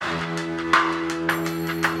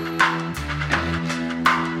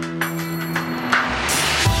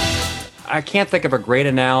I can't think of a great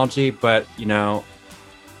analogy, but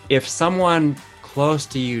if someone close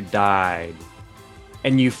to you died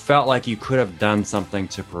and you felt like you could have done something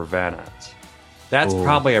to prevent it, that's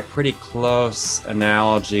probably a pretty close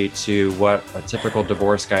analogy to what a typical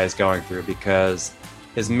divorce guy is going through, because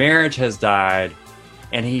his marriage has died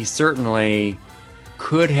and he certainly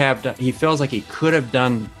he feels like he could have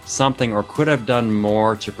done something or could have done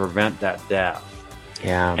more to prevent that death.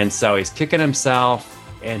 Yeah. And so he's kicking himself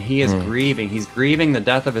and he is grieving. He's grieving the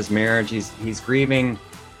death of his marriage. He's grieving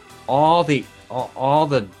all the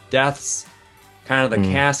deaths, kind of the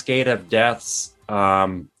cascade of deaths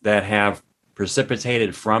that have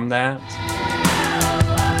precipitated from that.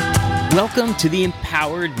 Welcome to the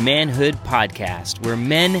Empowered Manhood Podcast, where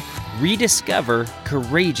men rediscover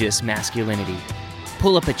courageous masculinity.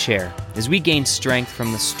 Pull up a chair as we gain strength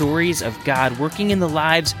from the stories of God working in the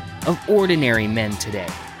lives of ordinary men today.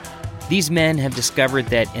 These men have discovered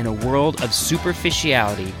that in a world of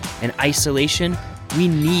superficiality and isolation, we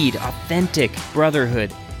need authentic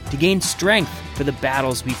brotherhood to gain strength for the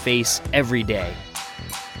battles we face every day.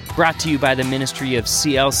 Brought to you by the ministry of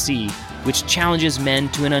CLC, which challenges men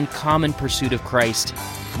to an uncommon pursuit of Christ.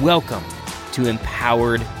 Welcome to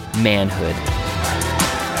Empowered Manhood.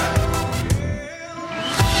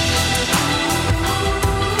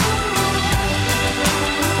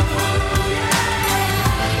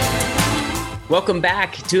 Welcome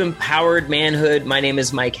back to Empowered Manhood. My name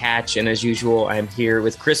is Mike Hatch, and as usual, I'm here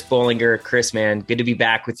with Chris Bollinger. Chris, man, good to be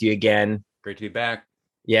back with you again. Great to be back.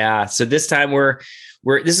 Yeah. So this time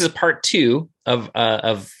this is a part two of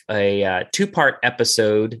a two-part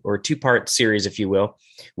episode, or two-part series, if you will,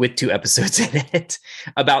 with 2 episodes in it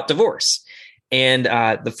about divorce. And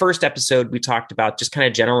the first episode, we talked about just kind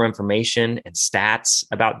of general information and stats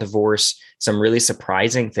about divorce, some really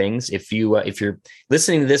surprising things. If you're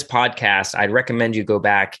listening to this podcast, I'd recommend you go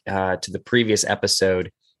back to the previous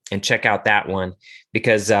episode and check out that one,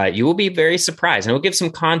 because you will be very surprised. And we'll give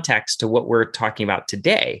some context to what we're talking about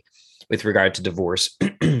today with regard to divorce.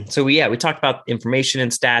 So we talked about information and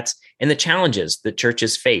stats and the challenges that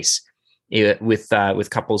churches face with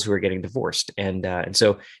couples who are getting divorced, and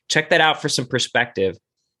so check that out for some perspective.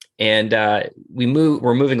 And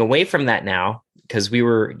we're moving away from that now, because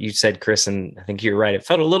you said, Chris, and I think you're right, it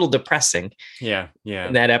felt a little depressing. Yeah.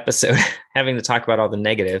 In that episode, having to talk about all the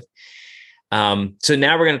negative. So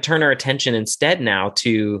now we're going to turn our attention instead now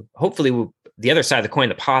to hopefully the other side of the coin,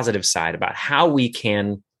 the positive side, about how we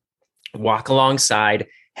can walk alongside,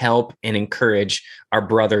 help, and encourage our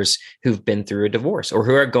brothers who've been through a divorce or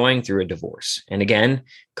who are going through a divorce. And again,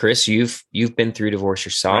 Chris, you've been through divorce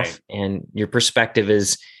yourself, right, and your perspective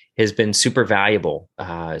has been super valuable,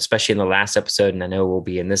 especially in the last episode, and I know will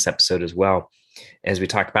be in this episode as well, as we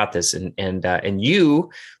talk about this. And you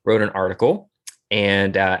wrote an article,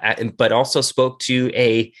 but also spoke to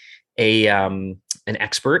an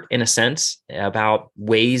expert, in a sense, about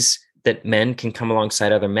ways that men can come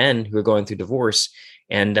alongside other men who are going through divorce.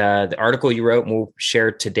 And the article you wrote, and we'll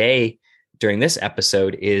share today during this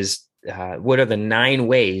episode, is what are the 9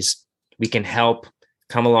 ways we can help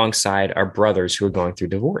come alongside our brothers who are going through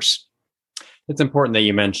divorce. It's important that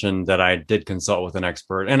you mentioned that I did consult with an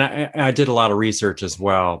expert, and I did a lot of research as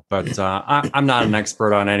well, but I'm not an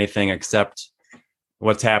expert on anything except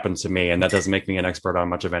what's happened to me, and that doesn't make me an expert on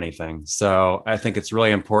much of anything. So I think it's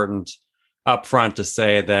really important up front to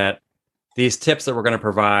say that these tips that we're going to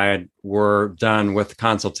provide were done with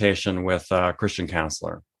consultation with a Christian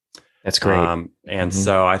counselor. That's great.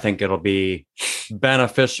 So I think it'll be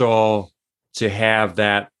beneficial to have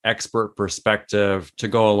that expert perspective to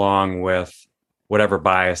go along with whatever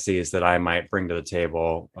biases that I might bring to the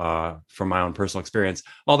table from my own personal experience.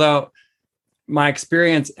 Although my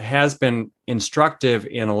experience has been instructive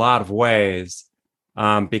in a lot of ways,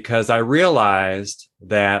 because I realized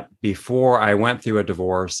that before I went through a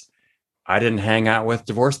divorce, I didn't hang out with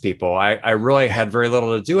divorced people. I really had very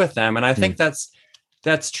little to do with them. And I think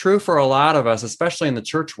that's true for a lot of us, especially in the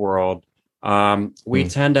church world. We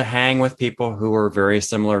tend to hang with people who are very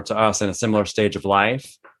similar to us in a similar stage of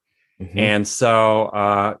life. Mm-hmm. And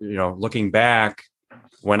so, looking back,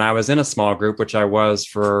 when I was in a small group, which I was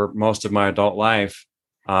for most of my adult life,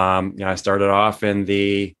 I started off in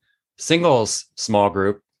the singles small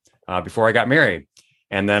group before I got married.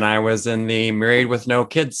 And then I was in the married with no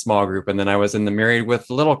kids small group. And then I was in the married with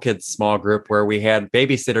little kids small group, where we had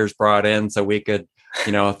babysitters brought in so we could,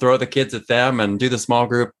 throw the kids at them and do the small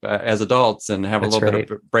group as adults and have That's a little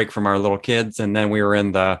bit of a break from our little kids. And then we were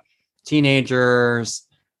in the teenagers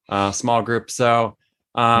small group. So,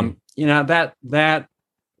 that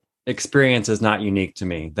experience is not unique to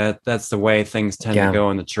me. That's the way things tend to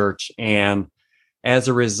go in the church. And as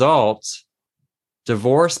a result,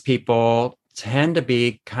 divorced people tend to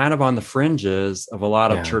be kind of on the fringes of a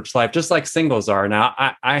lot of church life, just like singles are. Now,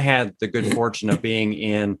 I had the good fortune of being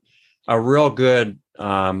in a real good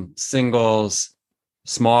singles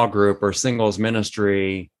small group or singles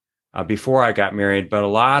ministry before I got married, but a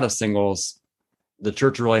lot of singles, the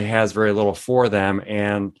church really has very little for them.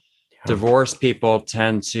 And divorced people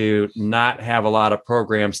tend to not have a lot of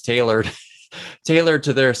programs tailored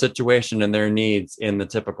to their situation and their needs in the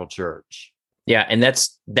typical church. Yeah. And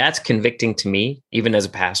that's convicting to me, even as a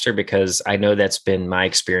pastor, because I know that's been my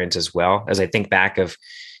experience as well. As I think back of,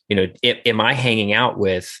 am I hanging out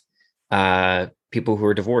with people who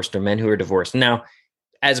are divorced or men who are divorced? Now,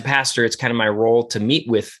 as a pastor, it's kind of my role to meet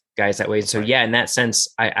with guys that way. So yeah, in that sense,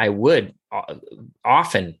 I would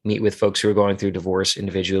often meet with folks who are going through divorce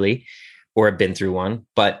individually or have been through one.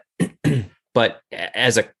 But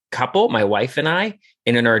as a couple, my wife and I,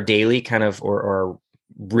 and in our daily kind of or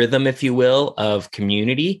rhythm, if you will, of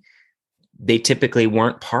community, they typically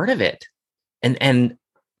weren't part of it. And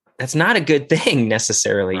that's not a good thing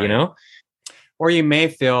necessarily, Or you may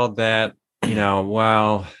feel that,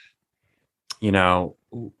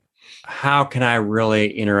 how can I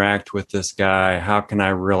really interact with this guy? How can I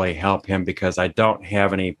really help him? Because I don't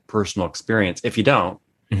have any personal experience. If you don't,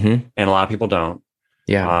 and a lot of people don't,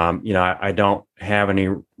 I don't have any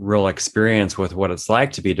real experience with what it's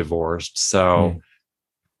like to be divorced. So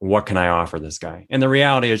what can I offer this guy? And the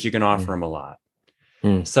reality is you can offer him a lot.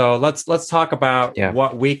 So let's talk about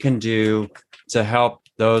what we can do to help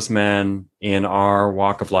those men in our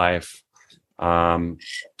walk of life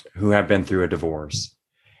who have been through a divorce.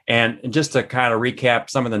 And just to kind of recap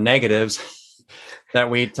some of the negatives that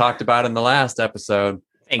we talked about in the last episode.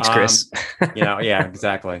 Thanks, Chris. Yeah,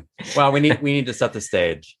 exactly. Well, we need to set the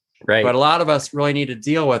stage. Right. But a lot of us really need to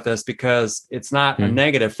deal with this because it's not a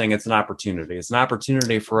negative thing. It's an opportunity. It's an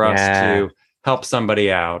opportunity for us to help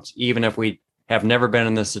somebody out, even if we have never been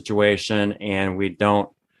in this situation and we don't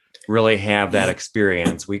really have that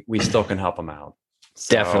experience. We still can help them out.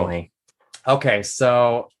 So, definitely. Okay.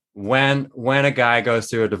 So when a guy goes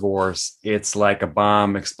through a divorce, it's like a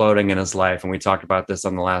bomb exploding in his life. And we talked about this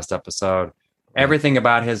on the last episode. Everything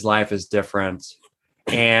about his life is different.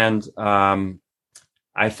 And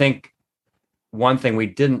I think one thing we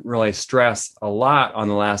didn't really stress a lot on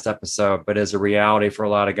the last episode, but is a reality for a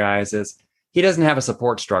lot of guys, is he doesn't have a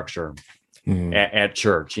support structure at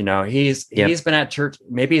church. He's been at church.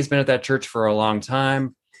 Maybe he's been at that church for a long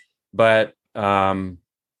time, but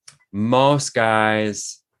most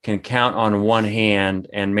guys can count on one hand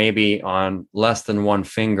and maybe on less than one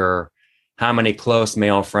finger how many close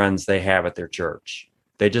male friends they have at their church.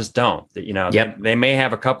 They just don't. They may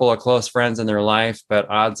have a couple of close friends in their life, but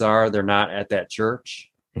odds are they're not at that church.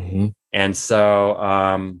 And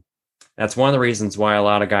so that's one of the reasons why a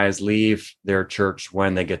lot of guys leave their church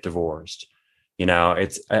when they get divorced.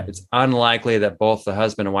 It's unlikely that both the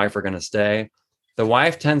husband and wife are going to stay. The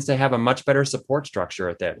wife tends to have a much better support structure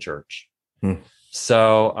at that church.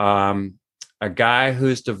 So a guy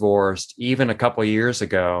who's divorced, even a couple of years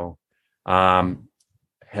ago,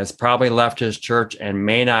 has probably left his church and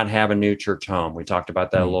may not have a new church home. We talked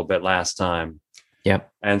about that a little bit last time. Yep.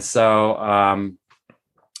 And so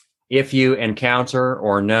if you encounter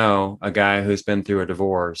or know a guy who's been through a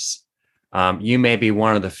divorce, you may be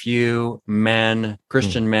one of the few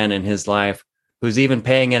Christian men in his life who's even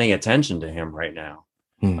paying any attention to him right now.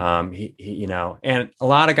 He and a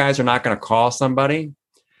lot of guys are not going to call somebody.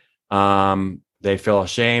 They feel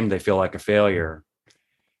ashamed. They feel like a failure.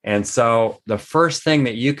 And so the first thing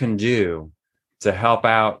that you can do to help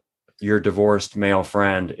out your divorced male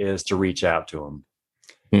friend is to reach out to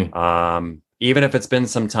him. Even if it's been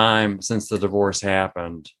some time since the divorce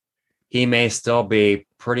happened, he may still be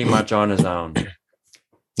pretty much on his own.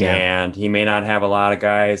 And he may not have a lot of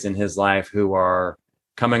guys in his life who are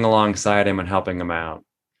coming alongside him and helping him out.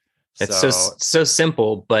 It's so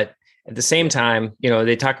simple, but at the same time,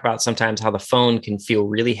 they talk about sometimes how the phone can feel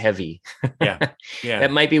really heavy. That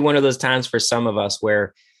might be one of those times for some of us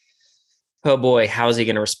where, oh boy, how's he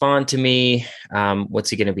going to respond to me? What's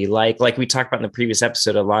he going to be like? Like we talked about in the previous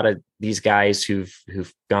episode, a lot of these guys who've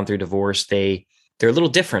gone through divorce, they're a little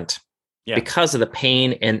different because of the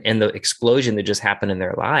pain and the explosion that just happened in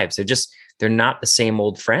their lives. They're not the same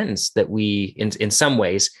old friends that we, in some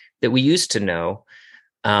ways, that we used to know.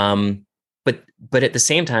 But at the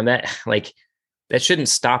same time, that shouldn't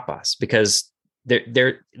stop us because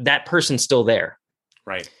that person's still there.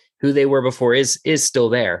 Right. Who they were before is still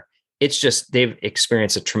there. It's just they've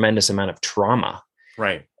experienced a tremendous amount of trauma.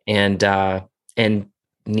 Right. And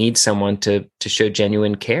need someone to show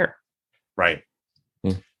genuine care. Right.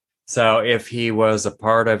 So if he was a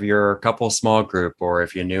part of your couple small group, or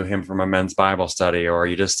if you knew him from a men's Bible study, or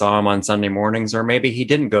you just saw him on Sunday mornings, or maybe he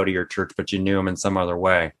didn't go to your church, but you knew him in some other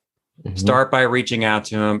way, Mhm. start by reaching out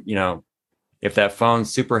to him. If that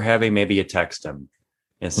phone's super heavy, maybe you text him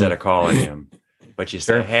instead of calling him, but you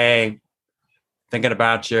say, Sure. hey, thinking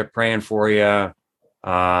about you, praying for you.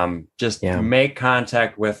 Just Yeah. make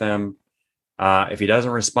contact with him. If he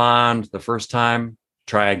doesn't respond the first time,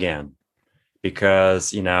 try again.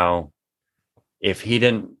 Because, if he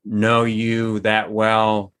didn't know you that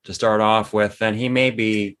well to start off with, then he may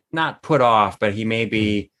be not put off, but he may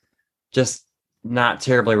be just not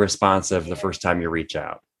terribly responsive the first time you reach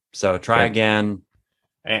out. So try again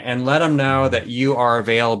and let him know that you are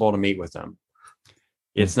available to meet with him.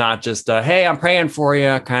 It's not just hey, I'm praying for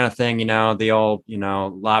you kind of thing, the old,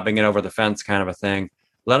 lobbing it over the fence kind of a thing.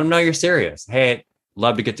 Let them know you're serious. Hey,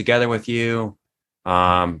 love to get together with you.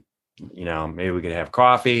 Maybe we could have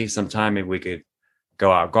coffee sometime. Maybe we could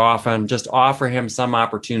go out golfing. Just offer him some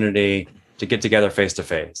opportunity to get together face to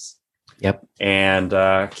face. Yep. And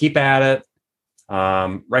keep at it,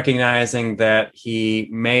 recognizing that he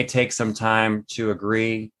may take some time to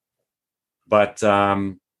agree, but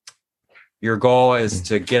your goal is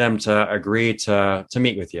to get him to agree to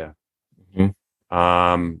meet with you.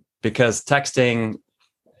 Because texting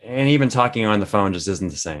and even talking on the phone just isn't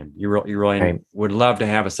the same. You really would love to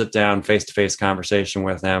have a sit down face-to-face conversation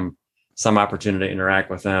with him, some opportunity to interact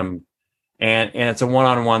with him. And it's a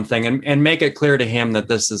one-on-one thing, and make it clear to him that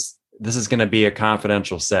this is going to be a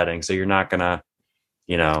confidential setting. So you're not going to,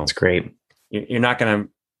 it's great. You're not going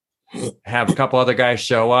to have a couple other guys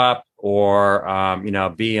show up, or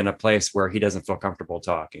be in a place where he doesn't feel comfortable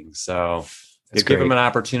talking. So you give him an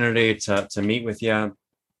opportunity to meet with you.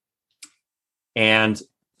 And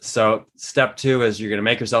so step 2 is you're going to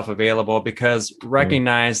make yourself available, because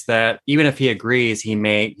recognize that even if he agrees, he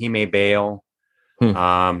may bail.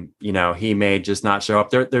 He may just not show up.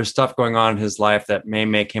 There's stuff going on in his life that may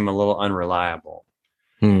make him a little unreliable.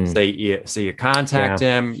 So you contact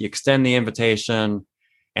him, you extend the invitation,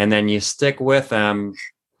 and then you stick with him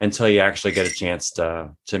until you actually get a chance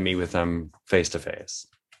to meet with him face to face.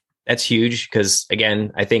 That's huge, because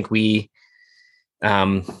again, I think we,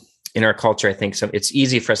 in our culture, I think it's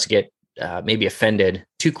easy for us to get maybe offended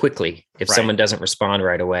too quickly if someone doesn't respond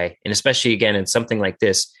right away. And especially again, in something like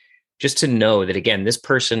this, just to know that, again, this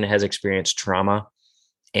person has experienced trauma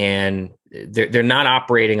and they're not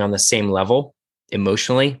operating on the same level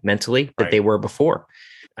emotionally, mentally that they were before.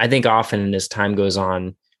 I think often as time goes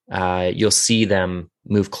on, you'll see them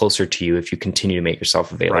move closer to you if you continue to make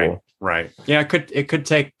yourself available. Right. Yeah. It could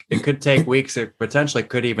take weeks. It potentially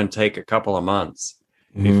could even take a couple of months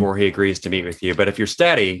before he agrees to meet with you. But if you're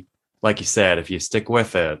steady, like you said, if you stick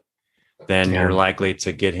with it, then you're likely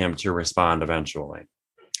to get him to respond eventually.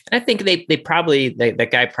 I think that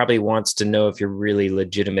guy probably wants to know if you're really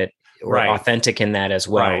legitimate or authentic in that as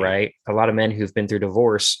well, right? A lot of men who've been through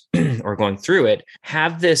divorce or going through it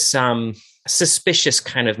have this suspicious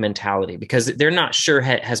kind of mentality, because they're not sure,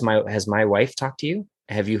 has my wife talked to you?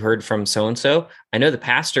 Have you heard from so-and-so? I know the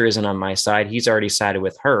pastor isn't on my side. He's already sided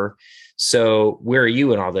with her. So where are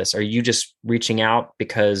you in all this? Are you just reaching out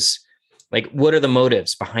because, what are the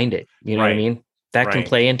motives behind it? You know what I mean? That can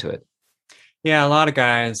play into it. Yeah, a lot of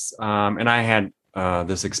guys, and I had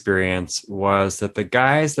this experience, was that the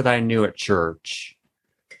guys that I knew at church,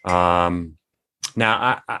 now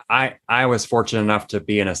I was fortunate enough to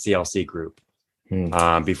be in a CLC group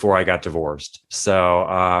before I got divorced. So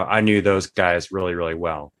I knew those guys really, really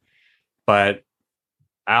well. But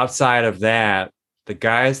outside of that, the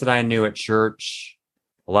guys that I knew at church,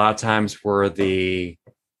 a lot of times were the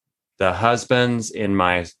husbands in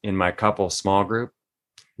my couple small group.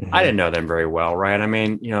 I didn't know them very well, right? I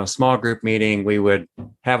mean, small group meeting, we would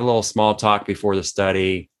have a little small talk before the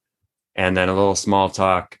study, and then a little small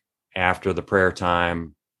talk after the prayer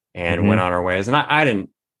time, and went on our ways. And I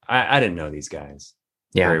didn't know these guys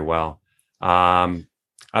very well.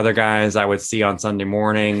 Other guys I would see on Sunday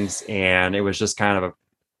mornings, and it was just kind of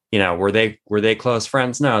were they close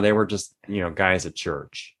friends? No, they were just, guys at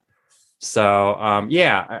church. So,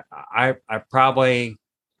 I probably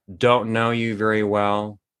don't know you very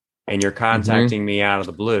well, and you're contacting me out of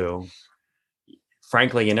the blue.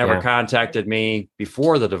 Frankly, you never contacted me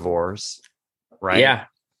before the divorce, right? Yeah.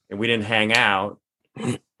 And we didn't hang out.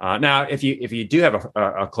 Now, if you do have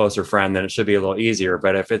a closer friend, then it should be a little easier.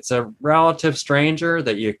 But if it's a relative stranger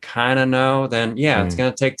that you kind of know, then it's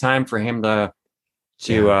going to take time for him to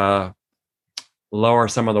lower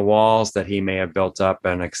some of the walls that he may have built up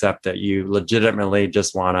and accept that you legitimately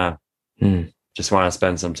just want to just want to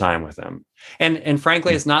spend some time with him. And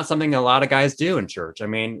frankly, it's not something a lot of guys do in church. I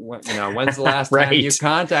mean, when's the last time you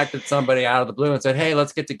contacted somebody out of the blue and said, "Hey,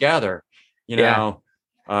 let's get together"? We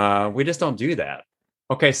just don't do that.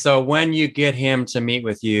 Okay, so when you get him to meet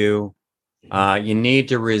with you, you need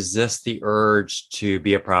to resist the urge to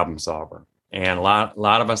be a problem solver. And a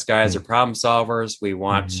lot of us guys are problem solvers. We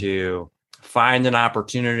want to find an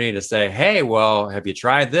opportunity to say, "Hey, well, have you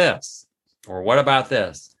tried this? Or what about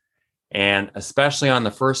this?" And especially on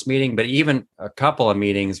the first meeting, but even a couple of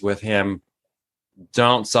meetings with him,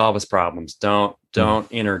 don't solve his problems. Don't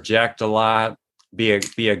interject a lot. Be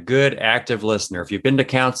a good active listener. If you've been to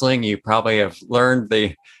counseling, you probably have learned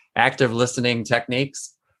the active listening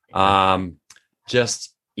techniques.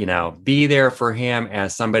 Just be there for him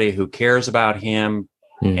as somebody who cares about him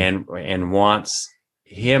and wants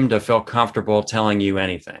him to feel comfortable telling you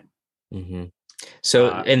anything. Mm-hmm. So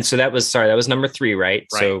that was number 3, right?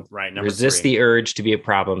 So number resist 3. the urge to be a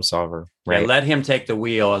problem solver. Right. Yeah, let him take the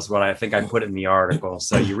wheel is what I think I put in the article.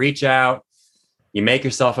 So you reach out, you make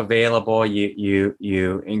yourself available, you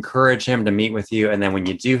encourage him to meet with you, and then when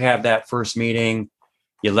you do have that first meeting,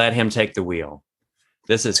 you let him take the wheel.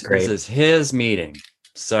 This is his meeting.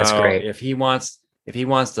 So if he wants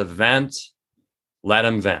to vent, let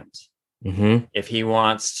him vent. Mm-hmm. If he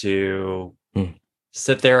wants to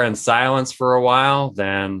sit there in silence for a while,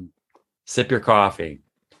 then sip your coffee.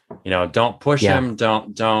 Don't push him.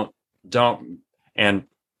 Don't. And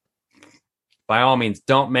by all means,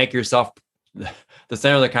 don't make yourself the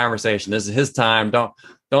center of the conversation. This is his time. Don't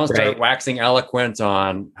start waxing eloquent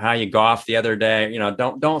on how you golfed the other day.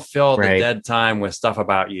 Don't fill the dead time with stuff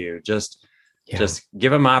about you. Just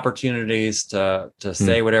give him opportunities to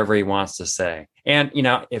say whatever he wants to say. And,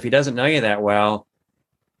 if he doesn't know you that well,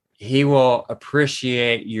 he will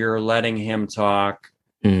appreciate your letting him talk.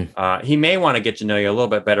 He may want to get to know you a little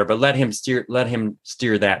bit better, but let him steer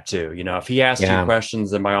that too. If he asks you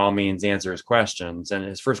questions, then by all means answer his questions. And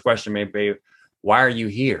his first question may be, why are you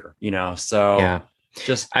here?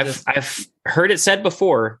 I've heard it said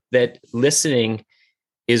before that listening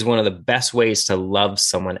is one of the best ways to love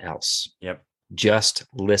someone else. Yep. Just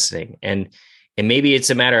listening. And maybe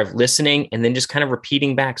it's a matter of listening and then just kind of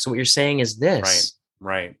repeating back. So what you're saying is this.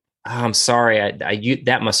 Right. I'm sorry.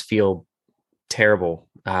 That must feel terrible.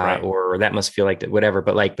 Or that must feel like that, whatever.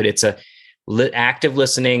 But it's active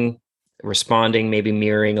listening, responding, maybe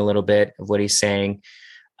mirroring a little bit of what he's saying.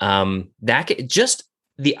 Just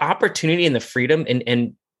the opportunity and the freedom.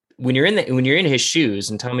 And when you're in his shoes,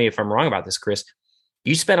 and tell me if I'm wrong about this, Chris,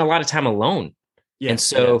 you spend a lot of time alone. Yes, and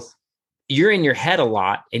so you're in your head a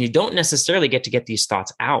lot and you don't necessarily get to get these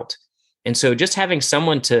thoughts out. And so just having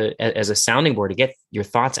someone as a sounding board to get your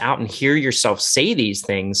thoughts out and hear yourself say these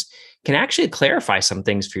things can actually clarify some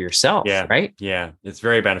things for yourself. Yeah. Right. Yeah. It's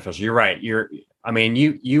very beneficial. You're right.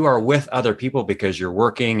 You are with other people because you're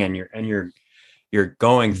working and you're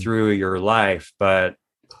going through your life, but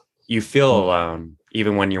you feel alone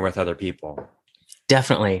even when you're with other people.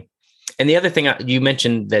 Definitely. And the other thing you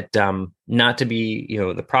mentioned that not to be,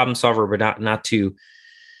 the problem solver, but not to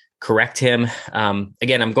correct him.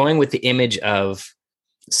 Again, I'm going with the image of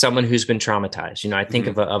someone who's been traumatized. I think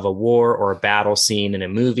of a war or a battle scene in a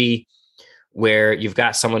movie where you've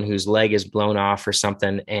got someone whose leg is blown off or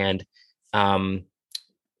something, and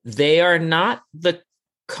they are not the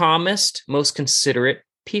calmest, most considerate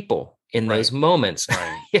people in those moments.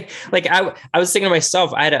 Right. Like I was thinking to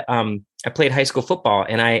myself, I played high school football,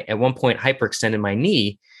 and I at one point hyperextended my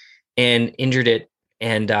knee and injured it.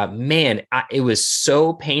 And it was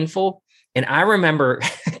so painful. And I remember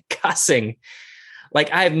cussing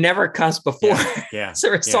like I've never cussed before as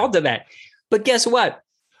a result of that. But guess what?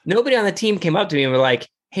 Nobody on the team came up to me and were like,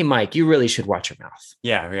 "Hey, Mike, you really should watch your mouth."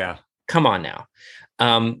 Yeah. Come on now.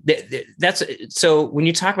 That's so when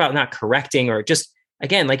you talk about not correcting or just,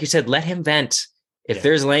 again, like you said, let him vent. If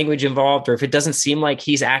there's language involved, or if it doesn't seem like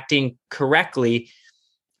he's acting correctly,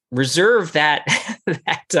 reserve that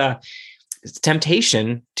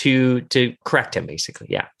temptation to correct him, basically.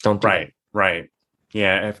 Yeah. Don't do that. Right.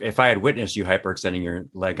 Yeah. If I had witnessed you hyperextending your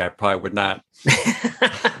leg, I probably would not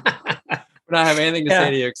have anything to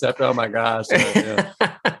say to you except, "Oh my gosh."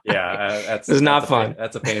 That's not fun.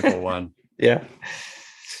 That's a painful one. Yeah.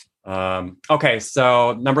 Okay.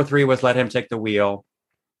 So number 3 was let him take the wheel.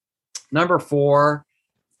 Number 4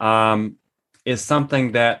 is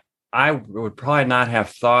something that I would probably not have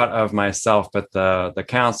thought of myself, but the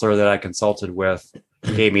counselor that I consulted with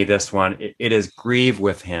gave me this one. It is grieve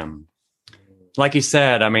with him. Like you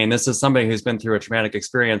said, this is somebody who's been through a traumatic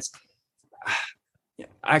experience.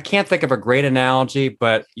 I can't think of a great analogy,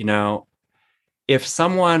 but if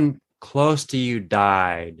someone close to you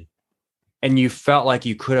died, and you felt like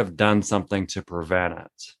you could have done something to prevent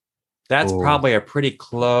it. That's probably a pretty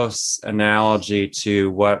close analogy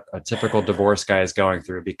to what a typical divorce guy is going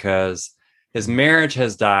through, because his marriage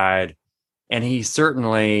has died and he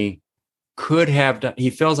certainly could have done, he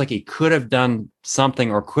feels like he could have done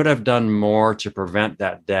something or could have done more to prevent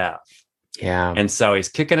that death. Yeah. And so he's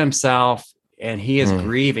kicking himself and he is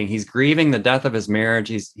grieving. He's grieving the death of his marriage.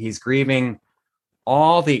 He's grieving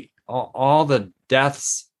all the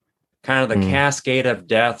deaths, kind of the cascade of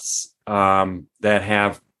deaths that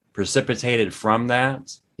have precipitated from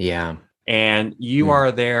that. Yeah. And you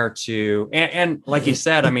are there to, and like you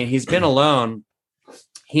said, I mean, he's been alone.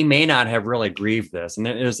 He may not have really grieved this. And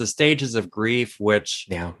there's the stages of grief, which,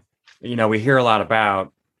 we hear a lot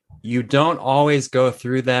about. You don't always go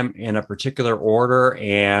through them in a particular order.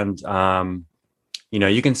 And,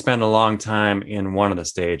 you can spend a long time in one of the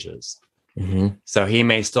stages. Mm-hmm. So he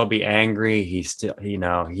may still be angry. He still, he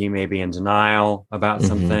may be in denial about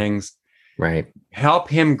some things. Right. Help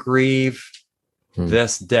him grieve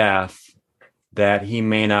this death that he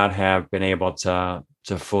may not have been able to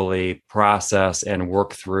fully process and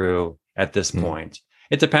work through at this point.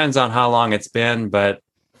 It depends on how long it's been, but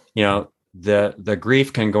the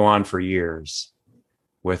grief can go on for years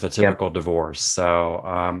with a typical divorce.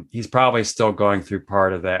 So he's probably still going through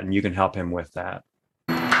part of that, and you can help him with that.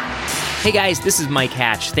 Hey guys, this is Mike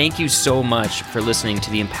Hatch. Thank you so much for listening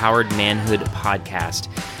to the Empowered Manhood podcast.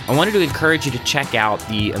 I wanted to encourage you to check out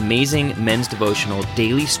the amazing men's devotional,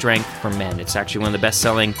 Daily Strength for Men. It's actually one of the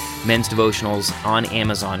best-selling men's devotionals on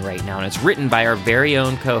Amazon right now, and it's written by our very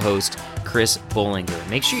own co-host, Chris Bollinger.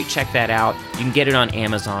 Make sure you check that out. You can get it on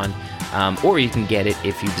Amazon, or you can get it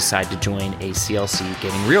if you decide to join a CLC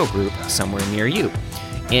Getting Real group somewhere near you.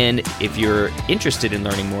 And if you're interested in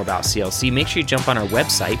learning more about CLC, make sure you jump on our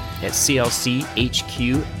website at clchq.org.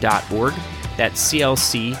 That's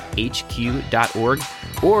clchq.org.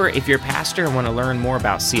 Or if you're a pastor and want to learn more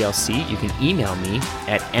about CLC, you can email me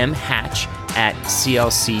at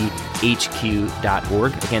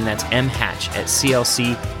mhatch@clchq.org. Again, that's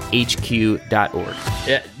mhatch@clchq.org.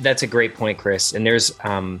 Yeah, that's a great point, Chris. And there's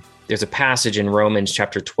a passage in Romans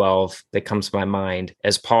chapter 12 that comes to my mind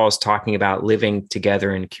as Paul is talking about living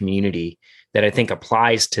together in community that I think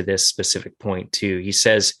applies to this specific point too. He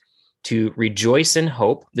says to rejoice in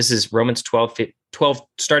hope. This is Romans 12,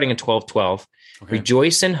 starting in 12:12. Okay.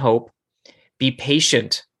 Rejoice in hope, be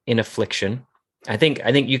patient in affliction. I think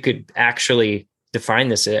you could actually define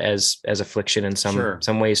this as affliction in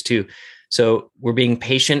some ways too. So we're being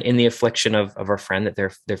patient in the affliction of our friend that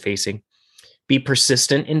they're facing. Be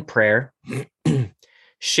persistent in prayer,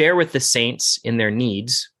 share with the saints in their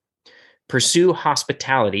needs, pursue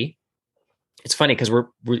hospitality. It's funny because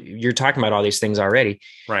you're talking about all these things already.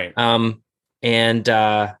 Right. And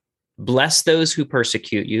bless those who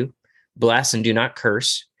persecute you, bless and do not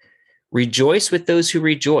curse, rejoice with those who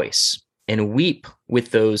rejoice, and weep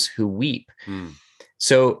with those who weep.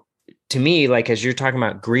 So to me, like, as you're talking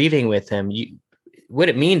about grieving with him, what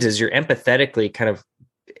it means is you're empathetically kind of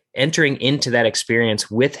entering into that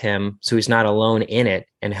experience with him, so he's not alone in it,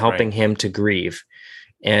 and helping him to grieve,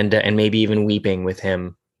 and maybe even weeping with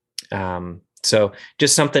him. So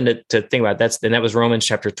just something to think about. That was Romans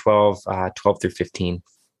chapter 12, 12 through 15.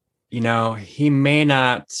 He may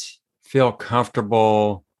not feel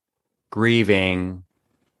comfortable grieving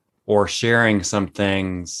or sharing some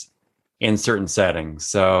things in certain settings.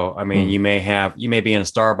 So, I mean, you may be in a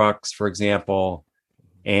Starbucks, for example,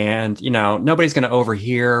 and, nobody's going to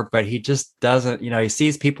overhear, but he just doesn't, he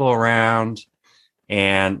sees people around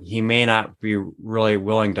and he may not be really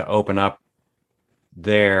willing to open up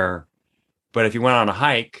there. But if you went on a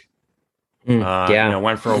hike,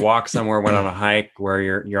 went for a walk somewhere, went on a hike where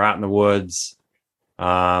you're out in the woods,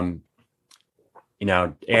 and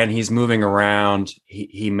he's moving around,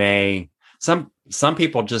 he may, some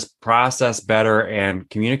people just process better and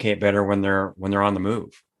communicate better when they're on the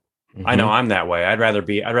move. I know I'm that way. I'd rather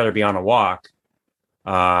be on a walk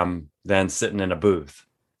than sitting in a booth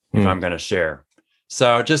if I'm going to share.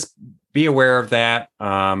 So just be aware of that.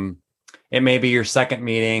 It may be your second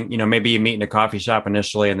meeting. Maybe you meet in a coffee shop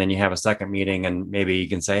initially, and then you have a second meeting, and maybe you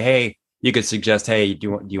can say, "Hey," you could suggest, "Hey,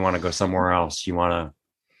 do you want to go somewhere else? You want to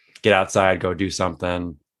get outside, go do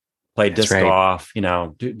something, play disc golf?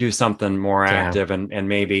 Do something more active, and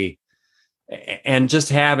maybe, and just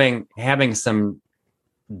having some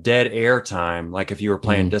dead air time, like if you were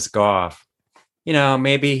playing disc golf,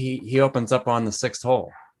 maybe he opens up on the sixth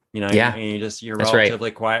hole, and you're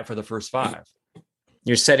relatively quiet for the first five.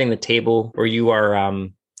 You're setting the table, or you are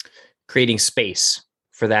creating space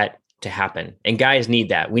for that to happen. And guys need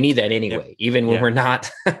that. We need that anyway, even when we're not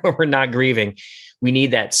we're not grieving. We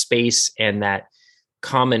need that space and that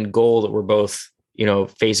common goal that we're both,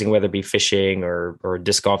 facing, whether it be fishing or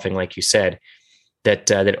disc golfing, like you said,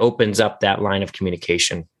 that opens up that line of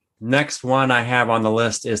communication. Next one I have on the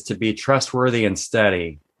list is to be trustworthy and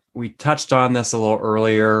steady. We touched on this a little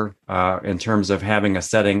earlier in terms of having a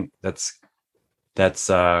setting that's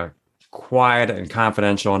quiet and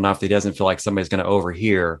confidential enough that he doesn't feel like somebody's going to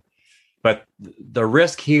overhear. But the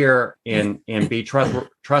risk here in be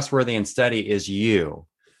trustworthy and steady is you.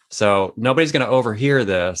 So nobody's going to overhear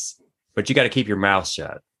this, but you got to keep your mouth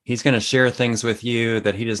shut. He's going to share things with you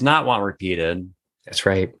that he does not want repeated. That's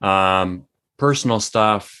right. Personal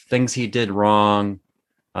stuff, things he did wrong,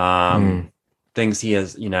 things he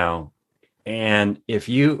has, and if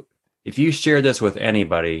you share this with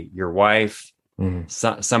anybody, your wife,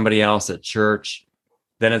 somebody else at church,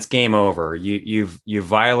 then it's game over. You've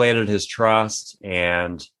violated his trust,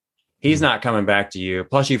 and he's not coming back to you.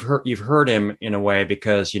 Plus, you've hurt him in a way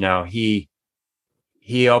because he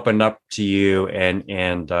opened up to you, and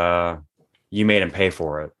you made him pay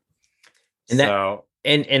for it. And so,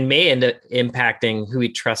 and may end up impacting who he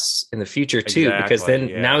trusts in the future too, because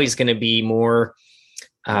then now he's going to be more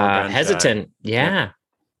hesitant. Yeah.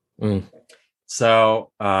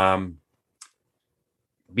 So.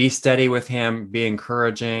 Be steady with him, be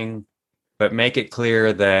encouraging, but make it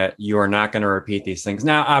clear that you are not going to repeat these things.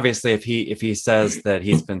 Now, obviously, if he says that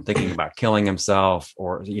he's been thinking about killing himself,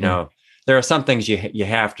 or there are some things you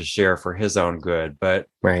have to share for his own good. But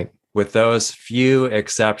with those few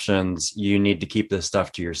exceptions, you need to keep this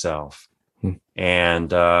stuff to yourself,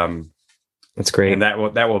 and that's great. And that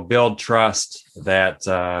will build trust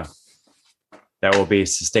that will be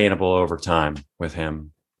sustainable over time with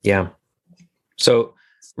him. Yeah. So,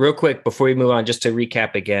 real quick, before we move on, just to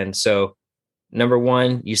recap again. So, number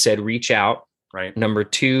 1, you said reach out. Right. Number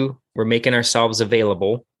 2, we're making ourselves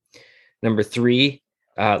available. Number 3,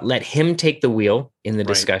 let him take the wheel in the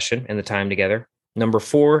discussion and the time together. Number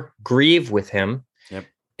 4, grieve with him. Yep.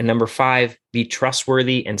 And number 5, be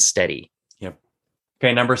trustworthy and steady. Yep.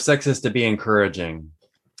 Okay. Number 6 is to be encouraging.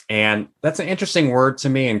 And that's an interesting word to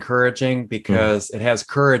me, encouraging, because it has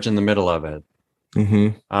courage in the middle of it.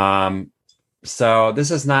 So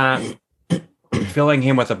this is not filling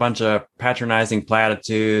him with a bunch of patronizing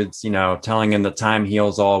platitudes, telling him that time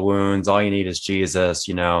heals all wounds. All you need is Jesus,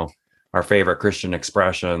 our favorite Christian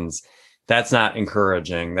expressions. That's not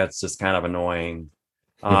encouraging. That's just kind of annoying.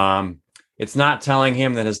 It's not telling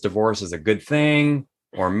him that his divorce is a good thing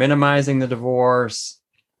or minimizing the divorce,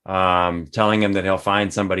 telling him that he'll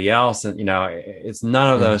find somebody else. And, it's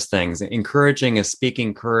none of those things. Encouraging is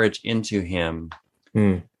speaking courage into him.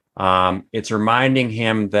 It's reminding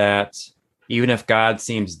him that even if God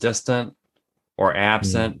seems distant or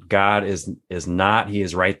absent, God is not. He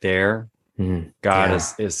is right there. God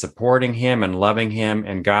is supporting him and loving him,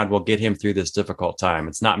 and God will get him through this difficult time.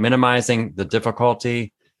 It's not minimizing the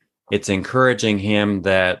difficulty. It's encouraging him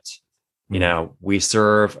that, we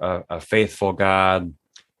serve a faithful God,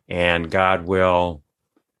 and God will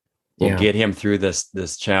get him through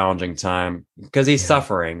this challenging time, because he's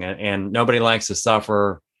suffering, and nobody likes to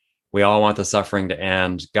suffer. We all want the suffering to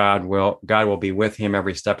end. God will be with him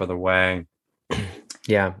every step of the way.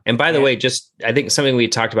 Yeah. And by the way, I think something we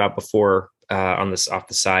talked about before on this off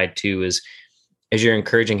the side too, is as you're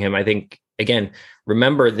encouraging him, I think, again,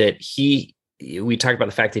 remember that we talked about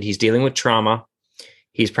the fact that he's dealing with trauma.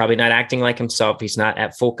 He's probably not acting like himself. He's not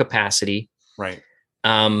at full capacity. Right.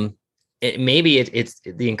 Maybe it's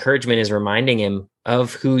the encouragement is reminding him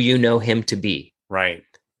of who you know him to be. Right.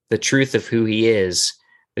 The truth of who he is,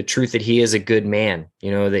 the truth that he is a good man,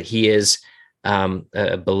 that he is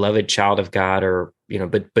a beloved child of God, or,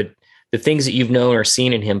 but the things that you've known or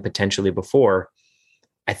seen in him potentially before,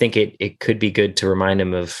 I think it could be good to remind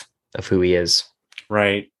him of who he is.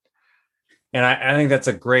 Right. And I think that's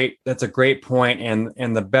a great point.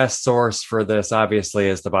 And the best source for this, obviously,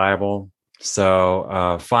 is the Bible.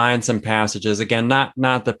 So find some passages, again, not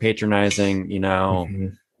the patronizing,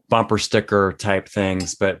 bumper sticker type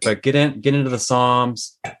things, but get into the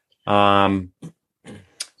Psalms. I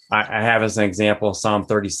have as an example, Psalm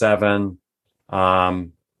 37.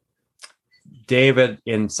 David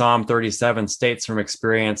in Psalm 37 states from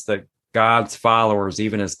experience that God's followers,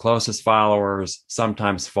 even his closest followers,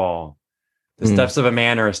 sometimes fall. The steps of a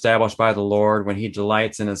man are established by the Lord when he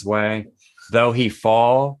delights in his way. Though he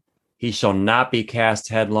fall, he shall not be cast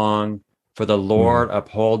headlong, for the Lord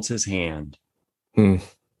upholds his hand.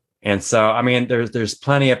 And so, there's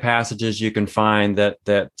plenty of passages you can find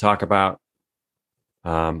that talk about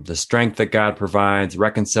the strength that God provides,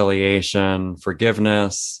 reconciliation,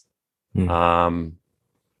 forgiveness,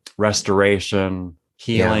 restoration,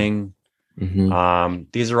 healing.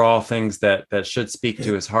 These are all things that should speak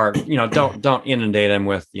to his heart. Don't inundate him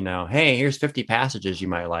with, hey, here's 50 passages you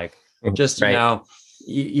might like. Just,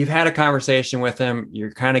 you've had a conversation with him.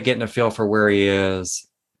 You're kind of getting a feel for where he is.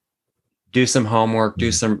 Do some homework,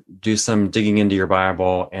 do some digging into your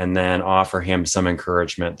Bible, and then offer him some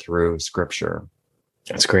encouragement through scripture.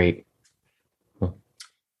 That's great.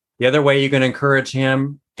 The other way you can encourage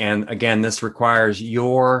him, and again, this requires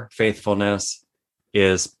your faithfulness,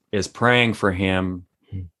 is praying for him,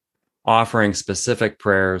 offering specific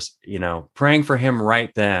prayers, praying for him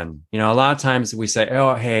right then. A lot of times we say,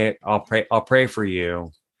 oh, hey, I'll pray for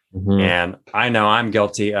you. And I know I'm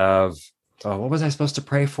guilty of, oh, what was I supposed to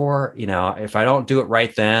pray for? If I don't do it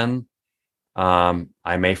right then,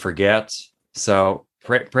 I may forget. So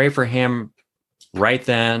pray for him right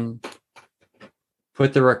then.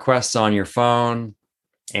 Put the requests on your phone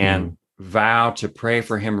and vow to pray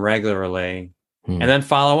for him regularly, and then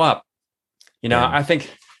follow up. I think,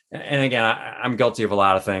 and again, I'm guilty of a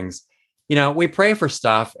lot of things. We pray for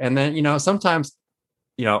stuff, and then, sometimes,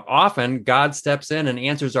 often God steps in and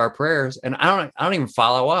answers our prayers, and I don't even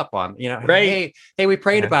follow up on, hey, we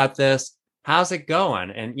prayed about this. How's it going?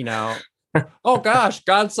 And, oh gosh,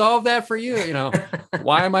 God solved that for you.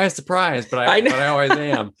 Why am I surprised? But I always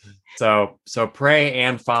am. So pray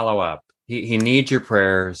and follow up. He needs your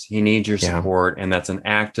prayers. He needs your support. And that's an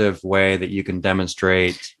active way that you can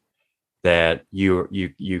demonstrate that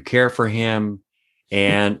you care for him.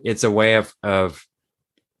 And it's a way of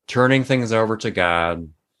turning things over to God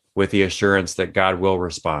with the assurance that God will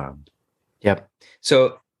respond. Yep.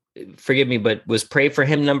 So forgive me, but was pray for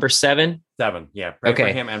him number 7? 7. Yeah. Pray for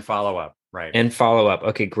him and follow up. Right. And follow up.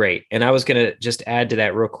 Okay, great. And I was going to just add to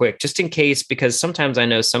that real quick, just in case, because sometimes I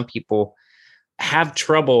know some people have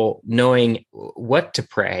trouble knowing what to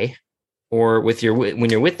pray, or when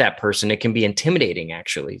you're with that person, it can be intimidating,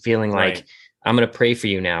 actually, feeling like, I'm going to pray for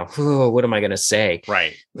you now. Oh, what am I going to say?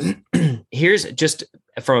 Right. Here's just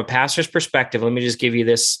from a pastor's perspective. Let me just give you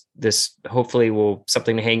this hopefully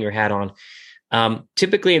something to hang your hat on.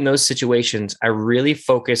 Typically in those situations, I really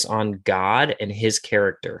focus on God and his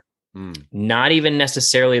character. Not even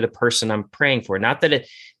necessarily the person I'm praying for. Not that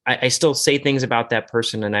I still say things about that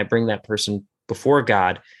person and I bring that person before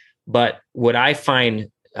God. But what I find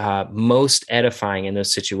most edifying in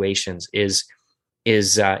those situations is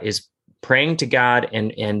praying to God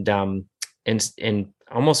and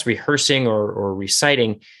almost rehearsing or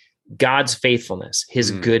reciting God's faithfulness,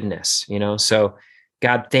 his goodness. So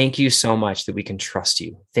God, thank you so much that we can trust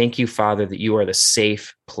you. Thank you, Father, that you are the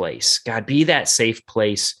safe place. God, be that safe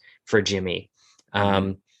place for Jimmy.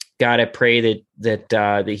 God, I pray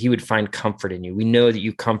that he would find comfort in you. We know that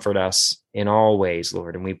you comfort us in all ways,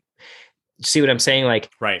 Lord. And we see what I'm saying?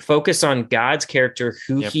 Focus on God's character,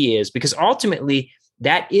 who he is, because ultimately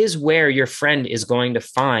that is where your friend is going to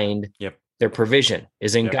find their provision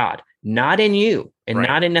is in God, not in you, and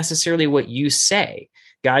not in necessarily what you say.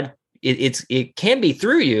 God, it can be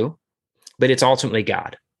through you, but it's ultimately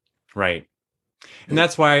God. Right. And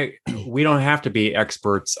that's why we don't have to be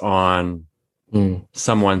experts on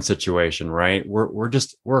someone's situation, right? We're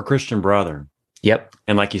a Christian brother. Yep.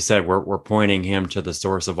 And like you said, we're pointing him to the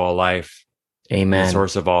source of all life. Amen. The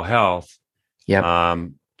source of all health. Yep.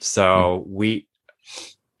 So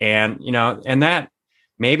and that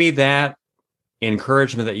maybe that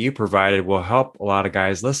encouragement that you provided will help a lot of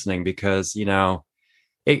guys listening, because,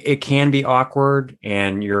 it can be awkward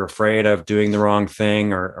and you're afraid of doing the wrong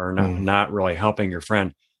thing or not really helping your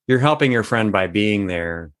friend. You're helping your friend by being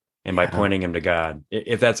there and by pointing him to God.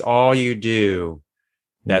 If that's all you do,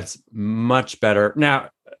 that's much better.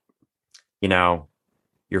 Now,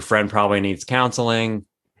 your friend probably needs counseling.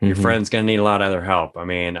 Your friend's going to need a lot of other help. I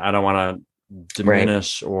mean, I don't want to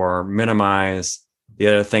diminish or minimize the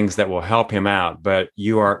other things that will help him out, but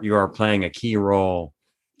you are playing a key role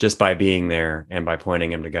just by being there and by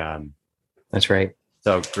pointing him to God. That's right.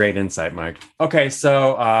 So great insight, Mike. Okay,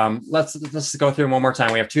 so let's go through them one more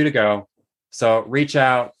time. We have 2 to go. So reach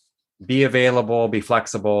out, be available, be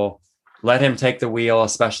flexible. Let him take the wheel,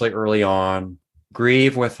 especially early on.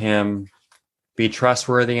 Grieve with him. Be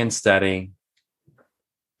trustworthy and steady.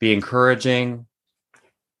 Be encouraging.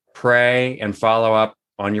 Pray and follow up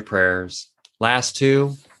on your prayers. Last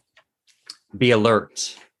 2, be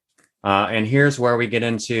alert. And here's where we get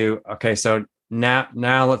into, okay, so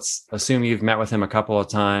now let's assume you've met with him a couple of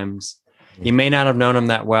times. You may not have known him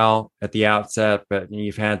that well at the outset, but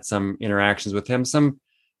you've had some interactions with him, some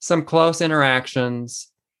close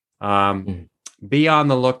interactions. Be on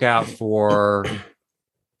the lookout for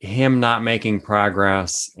him not making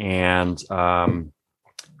progress and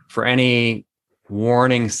for any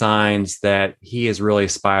warning signs that he is really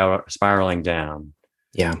spiraling down.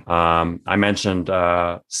 Yeah. I mentioned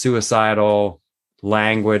suicidal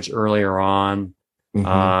language earlier on.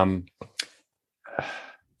 Mhm.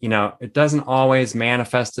 It doesn't always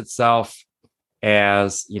manifest itself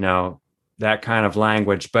as, that kind of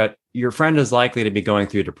language, but your friend is likely to be going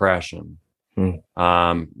through depression.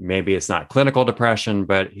 Maybe it's not clinical depression,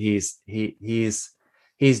 but he's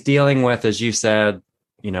dealing with, as you said,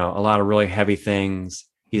 a lot of really heavy things.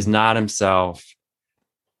 He's not himself.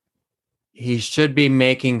 He should be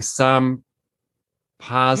making some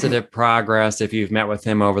positive progress if you've met with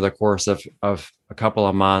him over the course of a couple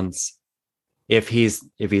of months. If he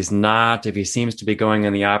seems to be going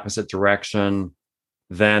in the opposite direction,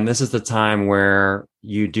 then this is the time where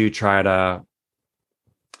you do try to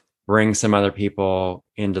bring some other people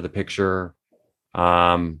into the picture.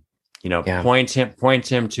 Point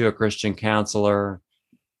him to a Christian counselor,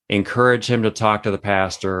 encourage him to talk to the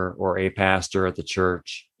pastor or a pastor at the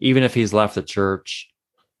church, even if he's left the church.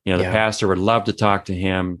 The pastor would love to talk to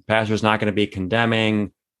him. Pastor's not going to be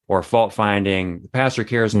condemning or fault finding. The pastor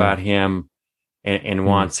cares about him and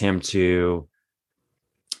wants him to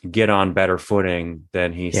get on better footing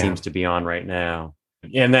than he seems to be on right now.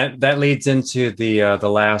 And that leads into the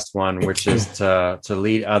last one, which is to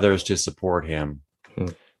lead others to support him.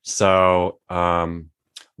 So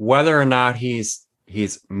whether or not he's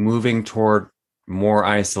moving toward more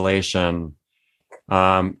isolation,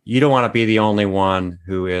 you don't want to be the only one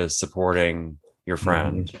who is supporting your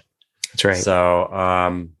friend. That's right.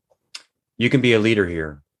 So you can be a leader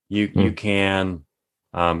here. You can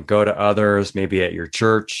go to others, maybe at your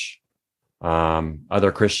church,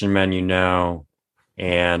 other Christian men,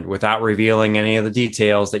 and without revealing any of the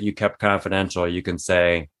details that you kept confidential, you can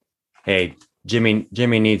say, "Hey, Jimmy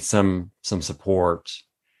needs some support."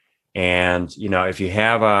 And if you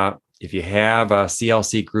have a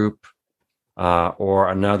CLC group or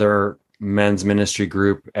another men's ministry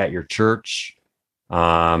group at your church,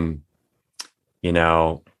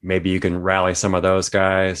 maybe you can rally some of those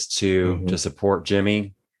guys to support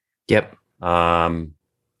Jimmy. Yep.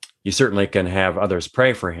 You certainly can have others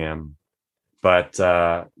pray for him, but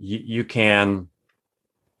you can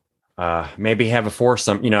maybe have a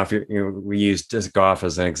foursome. If we use disc golf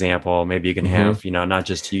as an example, maybe you can have not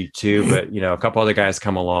just you two, but a couple other guys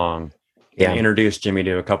come along and introduce Jimmy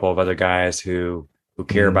to a couple of other guys who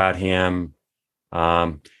care about him.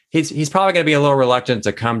 He's probably going to be a little reluctant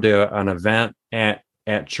to come to an event at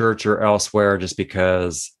church or elsewhere just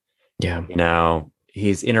because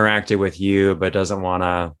he's interacted with you but doesn't want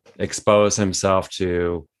to expose himself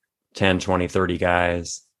to 10, 20, 30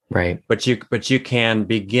 guys. Right. But you can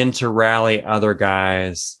begin to rally other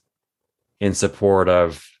guys in support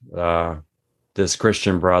of this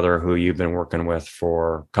Christian brother who you've been working with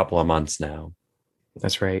for a couple of months now.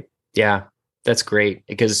 That's right. Yeah. That's great,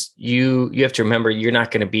 because you have to remember, you're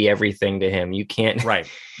not going to be everything to him. You can't. Right.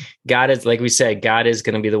 God is, like we said, God is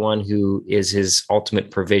going to be the one who is his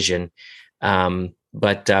ultimate provision.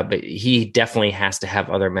 But he definitely has to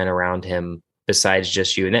have other men around him besides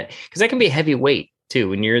just you. And because that can be a heavy weight too,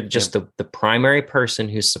 when you're just the primary person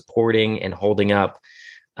who's supporting and holding up.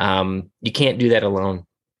 You can't do that alone.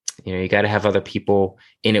 You got to have other people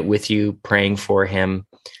in it with you, praying for him,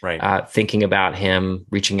 right? Thinking about him,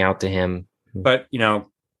 reaching out to him. But,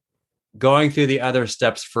 going through the other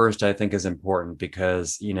steps first, I think is important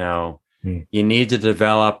because, you need to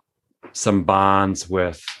develop some bonds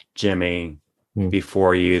with Jimmy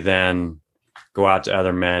before you then go out to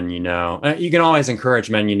other men. You can always encourage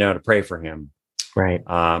men, to pray for him. Right.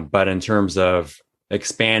 But in terms of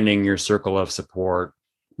expanding your circle of support,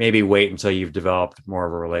 maybe wait until you've developed more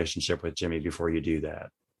of a relationship with Jimmy before you do that.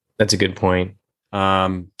 That's a good point.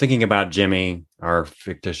 Thinking about Jimmy, our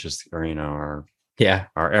fictitious, or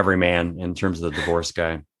our everyman in terms of the divorce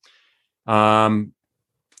guy.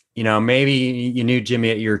 Maybe you knew Jimmy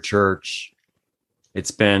at your church.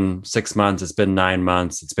 It's been 6 months. It's been 9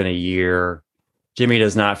 months. It's been a year. Jimmy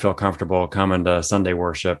does not feel comfortable coming to Sunday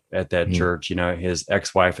worship at that church. His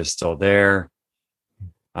ex-wife is still there.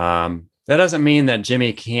 That doesn't mean that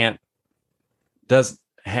Jimmy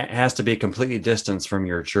has to be completely distanced from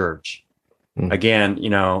your church. Again,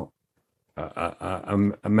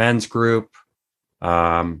 a men's group,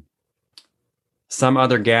 some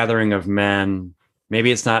other gathering of men.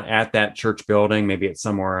 Maybe it's not at that church building, maybe it's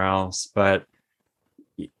somewhere else, but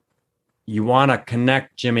you want to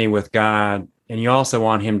connect Jimmy with God, and you also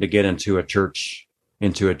want him to get into a church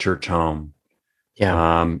home.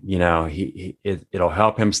 Yeah. It'll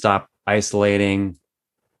help him stop isolating.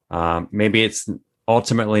 Maybe it's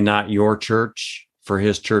ultimately not your church for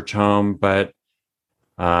his church home, but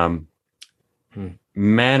Men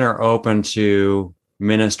are open to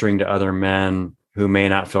ministering to other men who may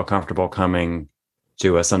not feel comfortable coming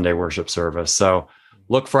to a Sunday worship service. So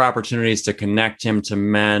look for opportunities to connect him to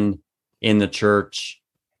men in the church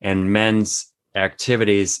and men's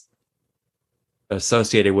activities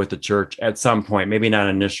associated with the church at some point, maybe not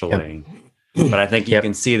initially. But I think you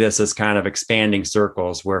can see this as kind of expanding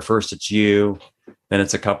circles where first it's you, then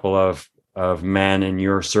it's a couple of men in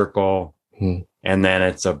your circle, and then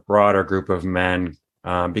it's a broader group of men,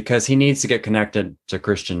 because he needs to get connected to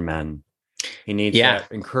Christian men. He needs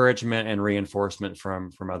that encouragement and reinforcement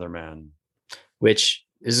from other men. Which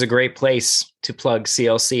is a great place to plug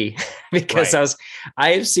CLC because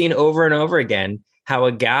I have seen over and over again how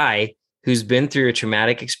a guy who's been through a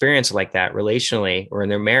traumatic experience like that relationally or in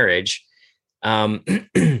their marriage,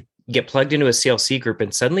 get plugged into a CLC group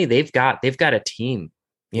and suddenly they've got a team.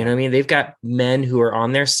 You know what I mean? They've got men who are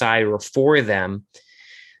on their side or for them.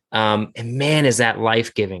 And man, is that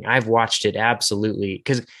life-giving. I've watched it absolutely.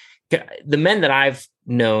 Because the men that I've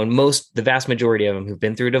known, the vast majority of them who've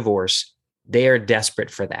been through a divorce, they are desperate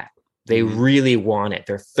for that. They really want it.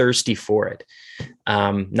 They're thirsty for it.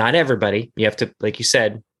 Not everybody. You have to, like you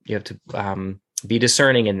said, you have to be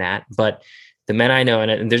discerning in that. But the men I know,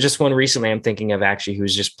 and there's just one recently I'm thinking of actually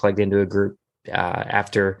who's just plugged into a group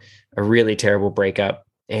after a really terrible breakup.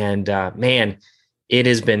 And man, it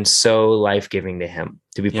has been so life-giving to him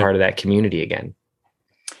to be part of that community again.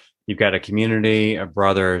 You've got a community of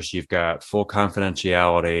brothers, you've got full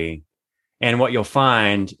confidentiality. And what you'll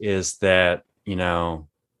find is that,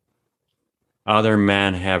 other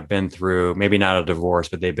men have been through, maybe not a divorce,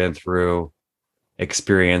 but they've been through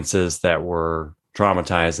experiences that were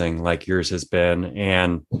traumatizing like yours has been.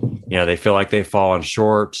 And, they feel like they've fallen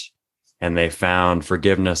short and they found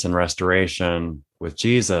forgiveness and restoration with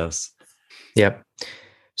Jesus. Yep.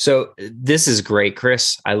 So this is great,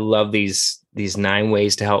 Chris. I love these 9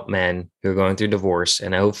 ways to help men who are going through divorce.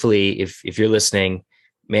 And hopefully if you're listening,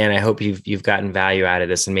 man, I hope you've gotten value out of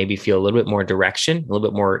this and maybe feel a little bit more direction, a little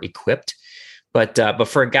bit more equipped. But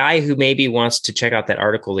for a guy who maybe wants to check out that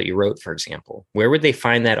article that you wrote, for example, where would they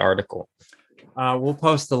find that article? We'll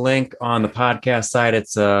post the link on the podcast site.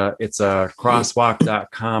 It's a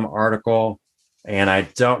crosswalk.com article, and I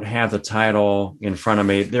don't have the title in front of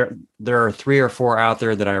me. There are 3 or 4 out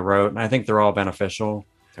there that I wrote, and I think they're all beneficial.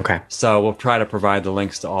 Okay. So we'll try to provide the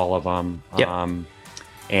links to all of them. Yep.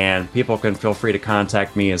 And people can feel free to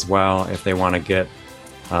contact me as well if they want to get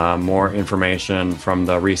more information from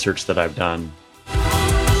the research that I've done.